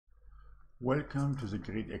Welcome to the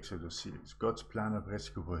Great Exodus series, God's plan of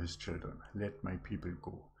rescue for His children. Let my people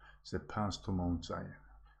go. The path to Mount Zion.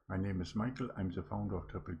 My name is Michael. I'm the founder of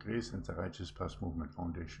Triple Grace and the Righteous Path Movement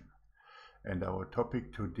Foundation. And our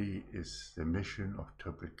topic today is the mission of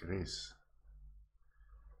Triple Grace.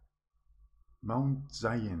 Mount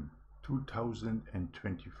Zion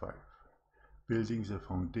 2025. Building the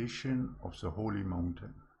foundation of the Holy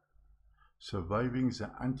Mountain. Surviving the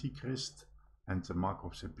Antichrist and the mark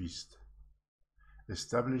of the beast.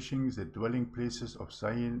 Establishing the dwelling places of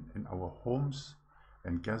Zion in our homes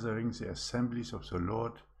and gathering the assemblies of the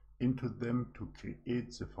Lord into them to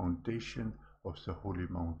create the foundation of the Holy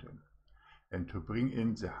Mountain and to bring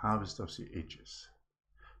in the harvest of the ages.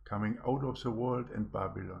 Coming out of the world and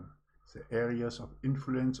Babylon, the areas of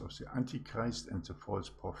influence of the Antichrist and the false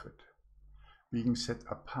prophet. Being set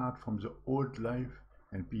apart from the old life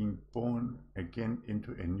and being born again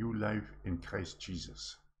into a new life in Christ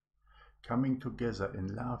Jesus. Coming together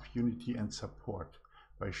in love, unity and support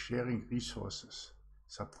by sharing resources,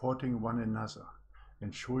 supporting one another,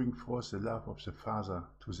 and showing forth the love of the Father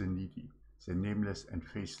to the needy, the nameless and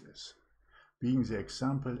faceless. Being the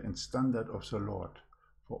example and standard of the Lord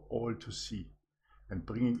for all to see, and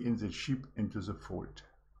bringing in the sheep into the fold.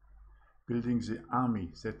 Building the army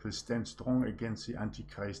that will stand strong against the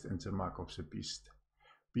Antichrist and the mark of the beast.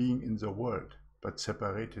 Being in the world, but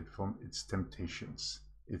separated from its temptations,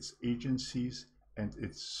 its agencies and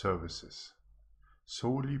its services,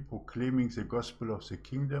 solely proclaiming the gospel of the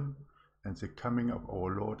kingdom and the coming of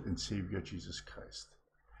our Lord and Savior Jesus Christ,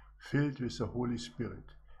 filled with the Holy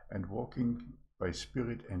Spirit and walking by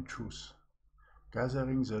spirit and truth,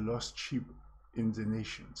 gathering the lost sheep in the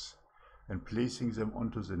nations and placing them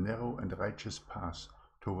onto the narrow and righteous path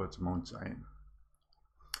towards Mount Zion,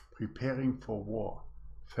 preparing for war,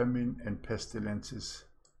 famine and pestilences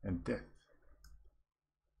and death,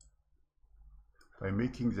 by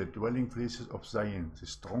making the dwelling places of Zion the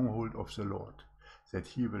stronghold of the Lord, that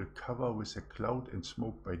He will cover with a cloud and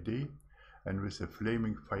smoke by day, and with a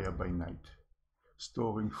flaming fire by night,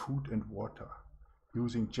 storing food and water,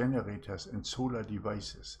 using generators and solar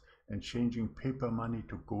devices, and changing paper money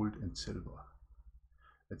to gold and silver.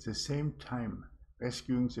 At the same time,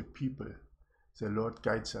 rescuing the people the Lord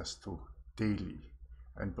guides us to daily,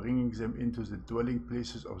 and bringing them into the dwelling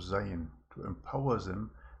places of Zion to empower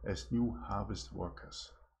them as new harvest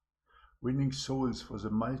workers, winning souls for the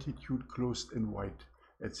multitude clothed in white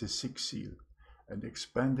at the sixth seal, and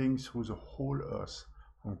expanding through the whole earth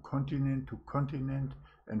from continent to continent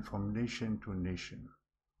and from nation to nation,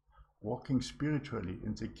 walking spiritually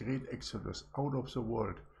in the great exodus out of the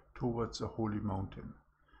world towards the holy mountain,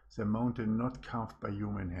 the mountain not carved by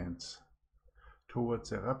human hands, towards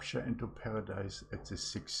the rapture into paradise at the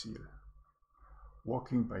sixth seal,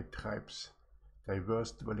 walking by tribes,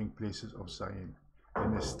 diverse dwelling places of Zion,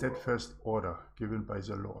 in a steadfast order given by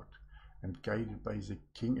the Lord, and guided by the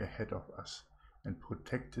King ahead of us, and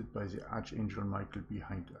protected by the Archangel Michael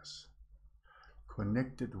behind us,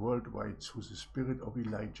 connected worldwide through the spirit of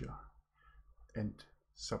Elijah, and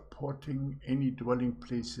supporting any dwelling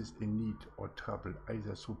places in need or trouble,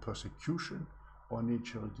 either through persecution or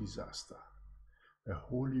natural disaster. A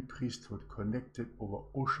holy priesthood connected over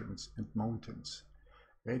oceans and mountains,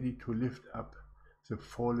 ready to lift up the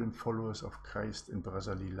fallen followers of Christ in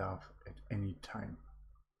brotherly love at any time.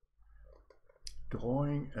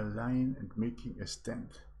 Drawing a line and making a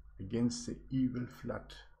stand against the evil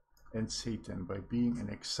flood and Satan by being an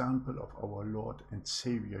example of our Lord and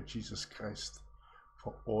Savior Jesus Christ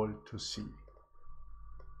for all to see.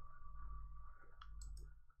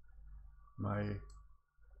 My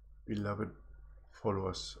beloved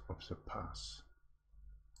followers of the path,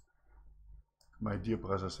 my dear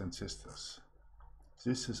brothers and sisters,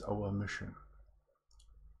 this is our mission.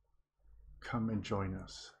 Come and join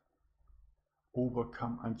us.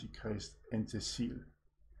 Overcome Antichrist and the seal,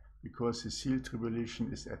 because the seal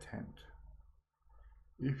tribulation is at hand.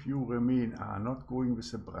 If you remain are not going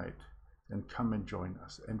with the bride, then come and join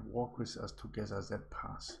us and walk with us together that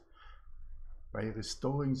path, by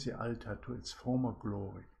restoring the altar to its former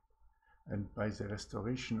glory and by the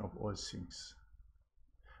restoration of all things.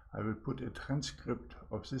 I will put a transcript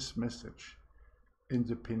of this message in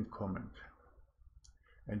the pinned comment.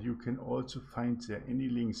 And you can also find there any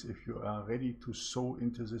links if you are ready to sow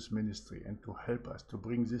into this ministry and to help us to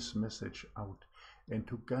bring this message out and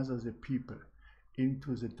to gather the people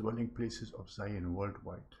into the dwelling places of Zion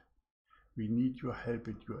worldwide. We need your help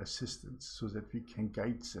and your assistance so that we can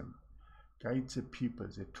guide them, guide the people,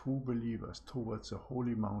 the true believers, towards the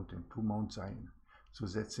holy mountain, to Mount Zion, so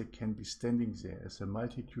that they can be standing there as a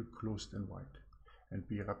multitude clothed in white and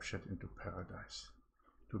be raptured into paradise.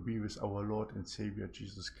 to be with our Lord and Savior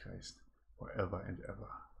Jesus Christ forever and ever.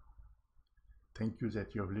 Thank you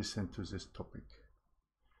that you have listened to this topic,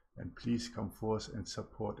 and please come forth and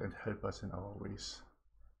support and help us in our ways,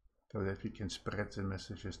 so that we can spread the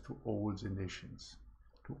messages to all the nations,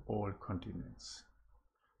 to all continents.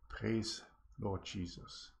 Praise Lord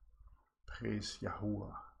Jesus. Praise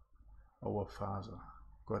Yahuwah, our Father,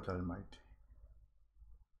 God Almighty.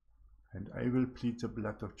 And I will plead the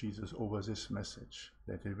blood of Jesus over this message,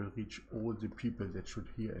 that it will reach all the people that should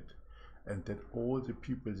hear it, and that all the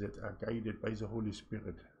people that are guided by the Holy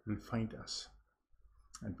Spirit will find us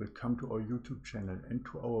and will come to our YouTube channel and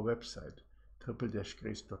to our website,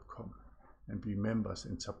 triple-grace.com, and be members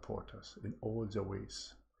and support us in all the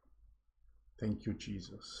ways. Thank you,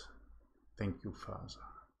 Jesus. Thank you, Father.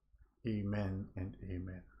 Amen and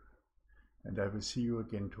amen. And I will see you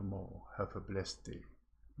again tomorrow. Have a blessed day.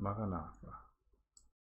 Maranatha.